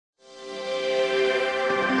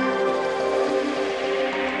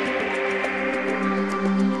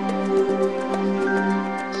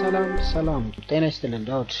ሰላም ጤና ይስጥልን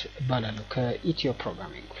ዳውድ እባላለሁ ከኢትዮ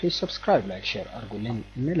ፕሮግራሚንግ ፕሊዝ ሰብስክራይብ ላይክ ሼር አድርጉልን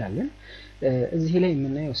እንላለን እዚህ ላይ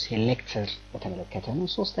የምናየው ሴሌክተር በተመለከተ ነው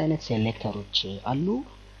ሶስት አይነት ሴሌክተሮች አሉ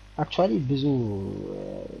አክቹአሊ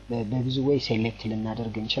በብዙ ወይ ሴሌክት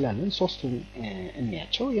ልናደርግ እንችላለን ሶስቱን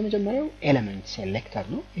እንያቸው የመጀመሪያው ኤሌመንት ሴሌክተር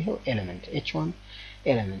ነው ይሄው ኤሌመንት h1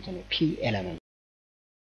 ኤሌመንት ነው p ኤሌመንት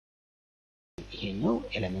ይሄኛው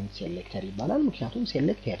ኤሌመንት ሴሌክተር ይባላል ምክንያቱም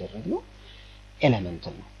ሴሌክት ያደረግነው ኤሌመንት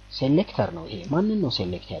ነው ሴሌክተር ነው ይሄ ማንን ነው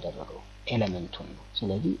ሴሌክት ያደረገው ኤሌመንቱን ነው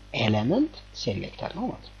ስለዚህ ኤሌመንት ሴሌክተር ነው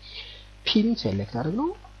ማለት ፒን ሴሌክት አድርገው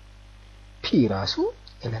ፒ ራሱ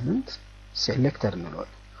ኤሌመንት ሴሌክተር ነው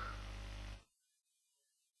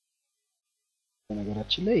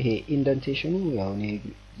ነገራችን ላይ ይሄ ኢንደንቴሽኑ ያው እኔ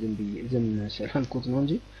ዝም ስላልኩት ነው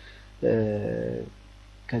እንጂ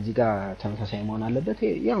ከዚህ ጋር ተመሳሳይ መሆን አለበት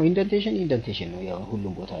ያው ኢንደንቴሽን ነው ያው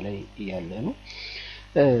ሁሉም ቦታ ላይ ያለ ነው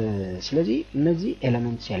ስለዚህ እነዚህ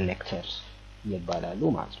ኤሌመንት ሴሌክተር ይባላሉ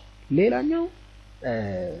ማለት ነው ሌላኛው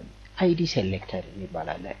አይዲ ሴሌክተር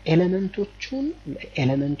ይባላል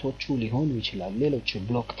ኤሌመንቶቹ ሊሆኑ ይችላሉ ሌሎች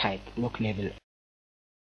ብሎክ ታይፕ ብሎክ ሌቭል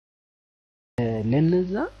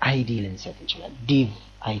ለነዛ አይዲ ልንሰጥ እንችላለን div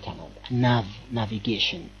አይተናል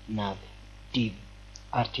ናቪጌሽን div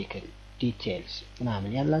አርቲክል ዲቴይልስ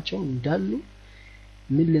ምናምን ያላቸው እንዳሉ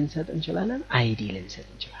ምን ልንሰጥ እንችላለን አይዲ ልንሰጥ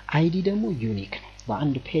እንችላለን አይዲ ደግሞ ዩኒክ ነው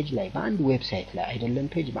በአንድ ፔጅ ላይ በአንድ ዌብሳይት ላይ አይደለም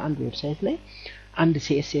ፔጅ በአንድ ዌብሳይት ላይ አንድ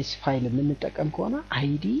CSS ፋይል የምንጠቀም ከሆነ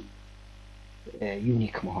አይዲ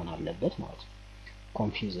ዩኒክ መሆን አለበት ማለት ነው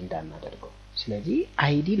ኮንፊውዝ እንዳናደርገው ስለዚህ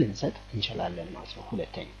አይዲ ልንሰጥ እንችላለን ማለት ነው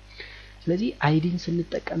ሁለተኛ ስለዚህ አይዲን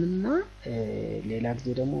ስንጠቀምና ሌላ ጊዜ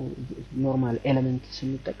ደግሞ ኖርማል ኤሌመንት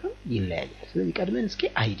ስንጠቀም ይለያያል ስለዚህ ቀድመን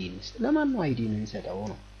እስኪ አይዲ እንስጥ ለማን ነው አይዲ እንሰጠው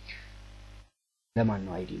ነው ለማን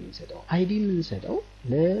ነው አይዲ እንሰጠው አይዲ እንሰጠው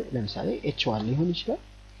ለምሳሌ h1 ሊሆን ይችላል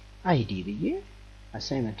አይዲ ብዬ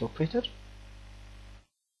አሳይንመንት ኦፕሬተር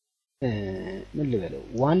ምን ልበለው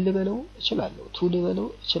 1 ልበለው እችላለሁ 2 ልበለው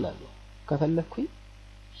እችላለሁ ከፈለኩኝ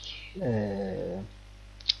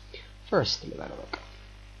first ልበለው በቃ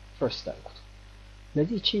first አልኩት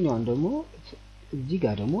ስለዚህ እቺኛውን ደግሞ እዚህ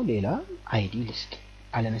ጋር ደግሞ ሌላ አይዲ ልስጥ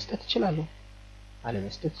አለመስጠት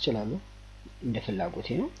እችላለሁ እንደ ፍላጎቴ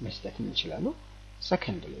ነው መስጠት እንችላለን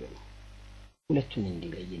ሰከንድ ሌቭል ሁለቱን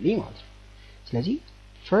እንዲለይልኝ ማለት ነው ስለዚህ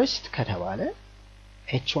first ከተባለ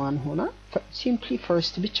h1 ሆና simply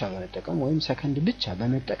first ብቻ በመጠቀም ወይም second ብቻ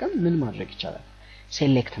በመጠቀም ምን ማድረግ ይቻላል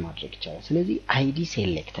ሴሌክት ማድረግ ይቻላል ስለዚህ አይዲ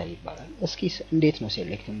ሴሌክተር ይባላል እስኪ እንዴት ነው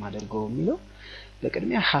ሴሌክት ማድረገው የሚለው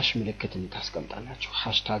በቅድሚያ ሃሽ ምልክትን ታስቀምጣላችሁ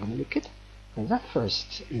ሃሽታግ ምልክት ከዛ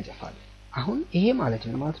first እንጽፋለን አሁን ይሄ ማለት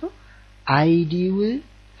ምን ማለት ነው አይዲው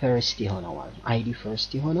first የሆነው ማለት ነው አይዲ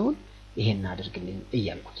first የሆነውን ይሄን አድርግልኝ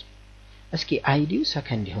እያልኩት እስኪ አይዲው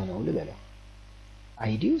ሰከንድ የሆነው ልበለው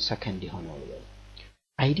አይዲው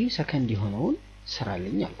ሰከንድ የሆነውን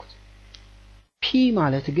ስራልኝ አልኩት ፒ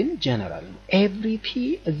ማለት ግን ጀነራል ነው ኤቭሪ ፒ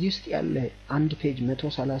እዚህ ውስጥ ያለ አንድ ፔጅ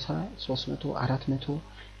 130 300 400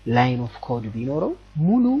 ላይን ኦፍ ኮድ ቢኖረው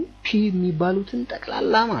ሙሉ ፒ የሚባሉትን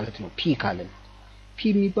ጠቅላላ ማለት ነው ፒ ካለን ፒ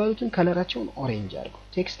የሚባሉትን ከለራቸውን ኦሬንጅ አድርገው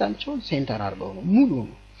ቴክስታቸውን ሴንተር አድርገው ነው ሙሉ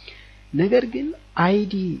ነው ነገር ግን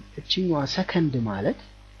አይዲ እቺኛዋ ሰከንድ ማለት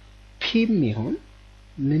ፒም ይሁን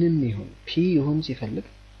ምንም ይሁን ፒ ይሁን ሲፈልግ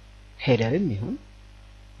ሄደርም ይሁን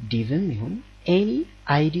ዲቭም ይሁን ኤኒ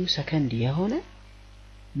አይዲው ሰከንድ የሆነ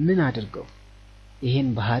ምን አድርገው ይሄን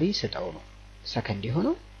ባህሪ ስጠው ነው ሰከንድ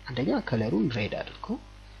የሆነው አንደኛ ከለሩን ሬድ አድርገው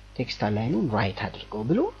ቴክስት ላይኑን ራይት አድርገው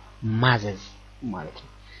ብሎ ማዘዝ ማለት ነው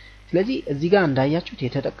ስለዚህ እዚህ ጋር እንዳያችሁት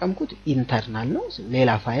የተጠቀምኩት ኢንተርናል ነው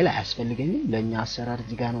ሌላ ፋይል አያስፈልገኝም ለኛ አሰራር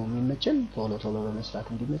እዚህ ጋር ነው የሚመቸን ቶሎ በመስራት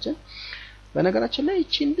እንዲመቸን በነገራችን ላይ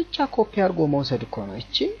እቺን ብቻ ኮፒ አድርጎ መውሰድ እኮ ነው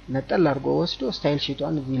እቺን ነጠል አድርጎ ወስዶ ስታይል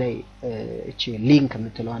ሺቷን እዚህ ላይ እቺ ሊንክ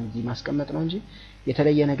የምትለዋን እዚህ ማስቀመጥ ነው እንጂ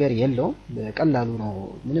የተለየ ነገር የለውም በቀላሉ ነው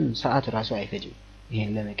ምንም ሰዓት ራሱ አይፈጅም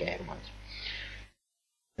ይሄን ለመቀየር ማለት ነው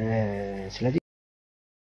ስለዚህ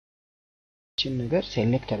እቺን ነገር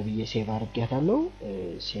ሴሌክተር ብዬ ሴቭ አድርጌያታለሁ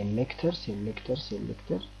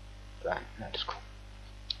ሴሌክተር ራን አድርገው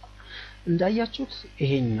እንዳያችሁት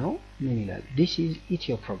ይሄኛው ምን ይላል this is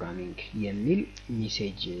Ethio Programming የሚል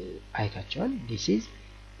ሜሴጅ አይታችኋል this is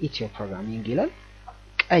Ethio Programming ይላል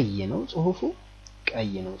ቀይ ነው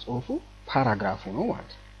ጽሁፉ ፓራግራፉ ነው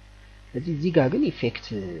ማለት ስለዚህ እዚህ ጋር ግን ኢፌክት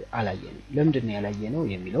አላየንም ለምንድን ነው ያላየነው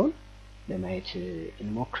የሚለውን ለማየት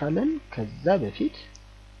እንሞክራለን ከዛ በፊት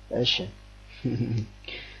እሺ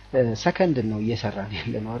ሰከንድ ነው እየሰራን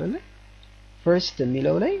ያለነው አይደል first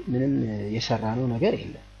የሚለው ላይ ምንም የሰራነው ነገር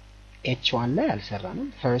የለም h1 ላይ አልሰራንም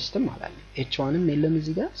firstም አላለም h1ም የለም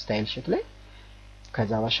እዚህ ጋር ስታይል ሺት ላይ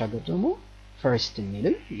ከዛ ባሻገር ደግሞ first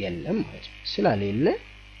የሚልም የለም ማለት ነው ስለሌለ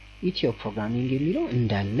ኢትዮ ፕሮግራሚንግ የሚለው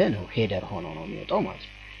እንዳለ ነው ሄደር ሆኖ ነው የሚወጣው ማለት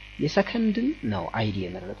ነው። የሰከንድን ነው አይዲ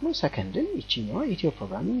የመረጥነው። ሰከንድን ይችኛዋ ኢትዮ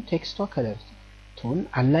ፕሮግራሚንግ ቴክስቷ ከለር ቶን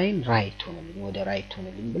አላይን ራይት ሆነልኝ ወደ ራይት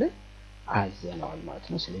ሆነልኝ ብለን አዘነዋል ማለት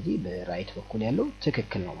ነው። ስለዚህ በራይት በኩል ያለው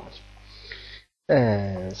ትክክል ነው ማለት ነው።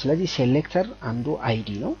 ስለዚህ ሴሌክተር አንዱ አይዲ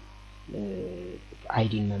ነው።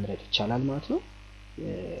 አይዲን መምረጥ ይቻላል ማለት ነው።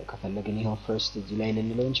 ከፈለግን ይሄው ፈርስት እዚህ ላይ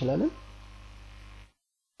ልንለው እንችላለን።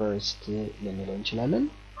 ፈርስት ልንለው እንችላለን።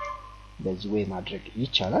 በዚህ ወይ ማድረግ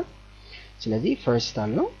ይቻላል። ስለዚህ ፈርስት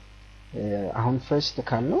አልነው። አሁን ፈርስት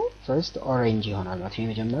ካልነው ፈርስት ኦሬንጅ ይሆናል ማለት ነው።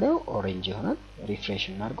 የመጀመሪያው ኦሬንጅ ይሆናል። ሪፍሬሽ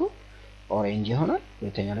እናድርገው። ኦሬንጅ ይሆናል።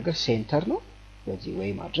 ሁለተኛ ነገር ሴንተር ነው። በዚህ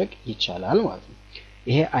ወይ ማድረግ ይቻላል ማለት ነው።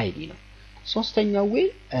 ይሄ አይዲ ነው። ሶስተኛው ወይ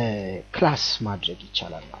ክላስ ማድረግ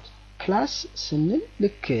ይቻላል ማለት ነው። ክላስ ስንል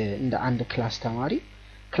ልክ እንደ አንድ ክላስ ተማሪ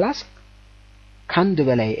ክላስ ከአንድ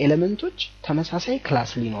በላይ ኤሌመንቶች ተመሳሳይ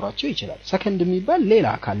ክላስ ሊኖራቸው ይችላል። ሰከንድ የሚባል ሌላ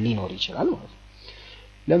አካል ሊኖር ይችላል ማለት ነው።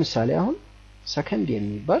 ለምሳሌ አሁን ሰከንድ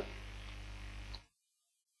የሚባል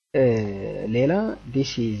ሌላ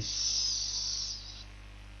this is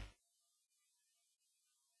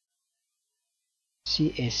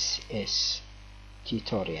CSS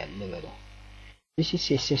tutorial ልበለው። this is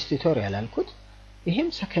CSS tutorial አልኩት። ይሄም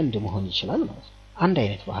ሰከንድ መሆን ይችላል ማለት ነው። አንድ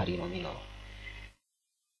አይነት ባህሪ ነው የሚኖረው።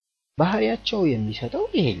 ባህሪያቸው የሚሰጠው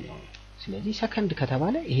ይሄኛው ነው። ስለዚህ ሰከንድ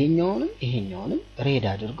ከተባለ ይሄኛውንም ሬድ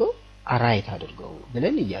አድርገው አራይት አድርገው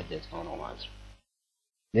ብለን እያዘዝነው ነው ማለት ነው።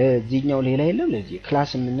 ለዚህኛው ሌላ የለም። ለዚህ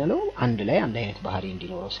ክላስ የምንለው አንድ ላይ አንድ አይነት ባህሪ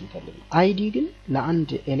እንዲኖረው ስንፈልግ ነው። አይዲ ግን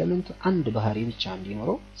ለአንድ ኤሌመንት አንድ ባህሪ ብቻ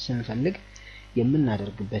እንዲኖረው ስንፈልግ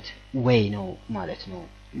የምናደርግበት ወይ ነው ማለት ነው።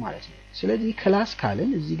 ስለዚህ ክላስ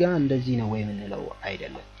ካልን እዚህ ጋር እንደዚህ ነው ወይ የምንለው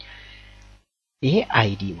አይደለም። ይሄ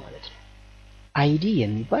አይዲ ማለት ነው። አይዲ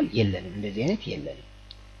የሚባል የለንም፣ እንደዚህ አይነት የለንም።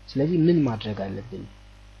 ስለዚህ ምን ማድረግ አለብን?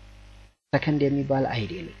 ሰከንድ የሚባል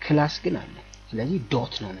አይዲ የለም፣ ክላስ ግን አለ። ስለዚህ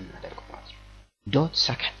ዶት ነው የምናደርገው ማለት ነው። ዶት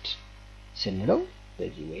ሰከንድ ስንለው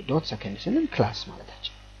በዚህ ወይ ዶት ሰከንድ ስንል ክላስ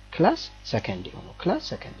ማለታችን ክላስ ሰከንድ የሆነው ክላስ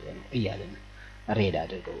ሰከንድ ነው እያለን ሬድ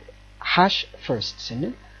አድርገው። ሃሽ ፈርስት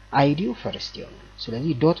ስንል አይዲው ፈርስት የሆነው።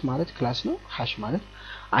 ስለዚህ ዶት ማለት ክላስ ነው፣ ሃሽ ማለት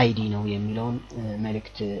አይዲ ነው የሚለውን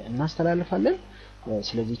መልእክት እናስተላልፋለን።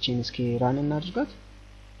 ስለዚህ እቺን እስኪ ራን እናድርጋት።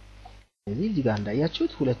 ስለዚህ እዚህ ጋር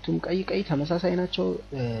እንዳያችሁት ሁለቱም ቀይ ተመሳሳይ ናቸው።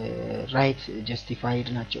 ራይት ጀስቲፋይድ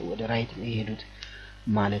ናቸው፣ ወደ ራይት ነው የሄዱት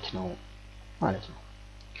ማለት ነው።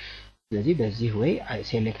 ስለዚህ በዚህ ወይ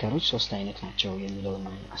ሴሌክተሮች ሶስት አይነት ናቸው የሚለውን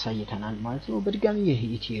አሳይተናል ማለት ነው። በድጋሚ ይህ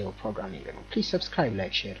ኢትዮ ፕሮግራሚንግ ነው። ፕሊዝ ሰብስክራይብ፣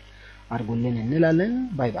 ላይክ፣ ሼር አድርጉልን እንላለን።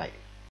 ባይ ባይ።